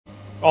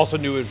Also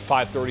new at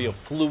 5:30, a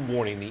flu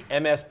warning. The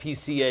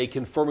MSPCA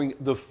confirming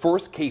the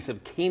first case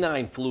of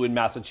canine flu in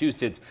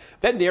Massachusetts.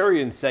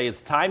 Veterinarians say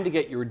it's time to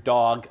get your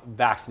dog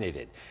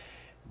vaccinated.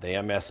 The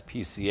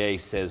MSPCA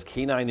says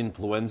canine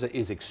influenza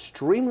is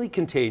extremely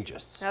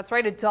contagious. That's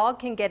right. A dog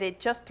can get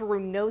it just through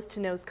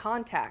nose-to-nose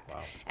contact.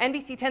 Wow.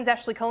 NBC 10's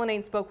Ashley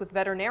Cullinane spoke with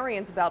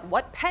veterinarians about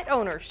what pet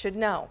owners should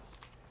know.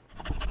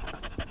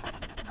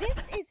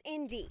 This is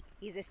Indy.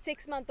 He's a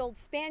 6-month-old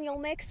spaniel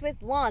mix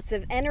with lots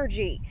of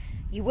energy.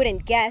 You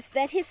wouldn't guess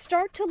that his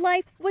start to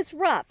life was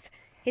rough.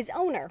 His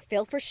owner,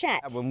 Phil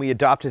Frechette. When we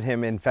adopted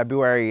him in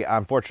February,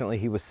 unfortunately,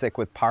 he was sick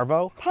with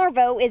parvo.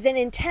 Parvo is an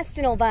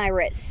intestinal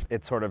virus.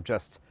 It sort of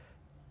just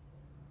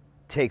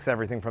takes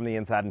everything from the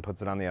inside and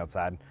puts it on the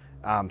outside.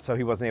 So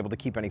he wasn't able to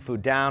keep any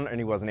food down, and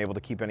he wasn't able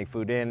to keep any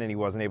food in, and he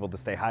wasn't able to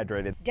stay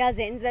hydrated.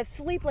 Dozens of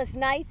sleepless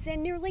nights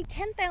and nearly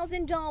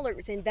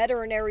 $10,000 in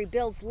veterinary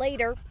bills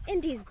later,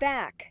 Indy's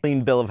back.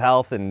 Clean bill of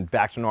health and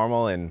back to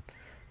normal, and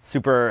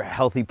super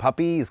healthy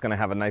puppy. He's going to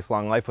have a nice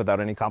long life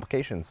without any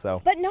complications.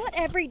 But not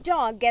every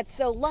dog gets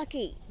so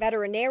lucky.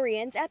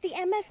 Veterinarians at the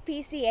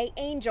MSPCA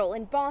Angel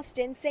in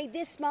Boston say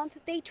this month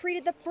they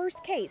treated the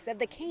first case of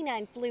the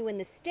canine flu in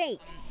the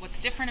state. What's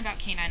different about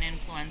canine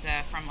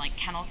influenza from like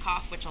kennel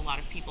cough, which a lot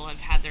of people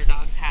have had their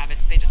dogs have,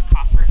 if they just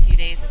cough for a few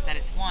days, is that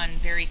it's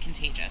very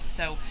contagious.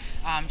 So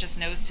just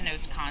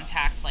nose-to-nose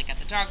contacts like at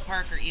the dog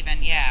park or even,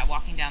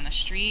 walking down the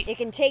street. It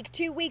can take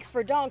 2 weeks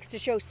for dogs to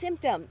show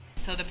symptoms.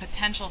 So the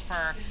potential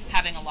for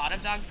having a lot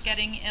of dogs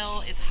getting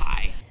ill is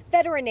high.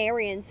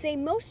 Veterinarians say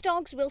most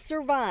dogs will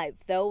survive,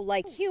 though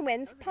like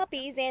humans,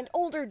 puppies and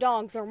older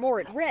dogs are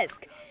more at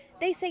risk.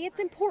 They say it's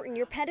important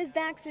your pet is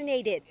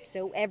vaccinated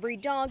so every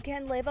dog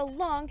can live a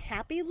long,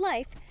 happy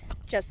life,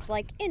 just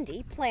like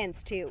Indy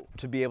plans to.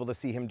 To be able to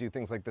see him do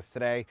things like this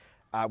today,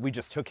 we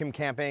just took him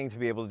camping to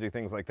be able to do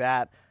things like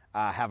that.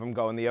 Have him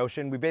go in the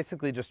ocean. We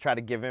basically just try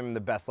to give him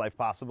the best life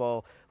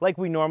possible, like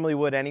we normally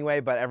would anyway,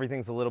 but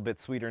everything's a little bit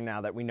sweeter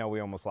now that we know we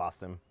almost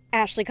lost him.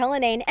 Ashley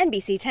Cullinane,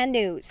 NBC 10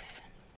 News.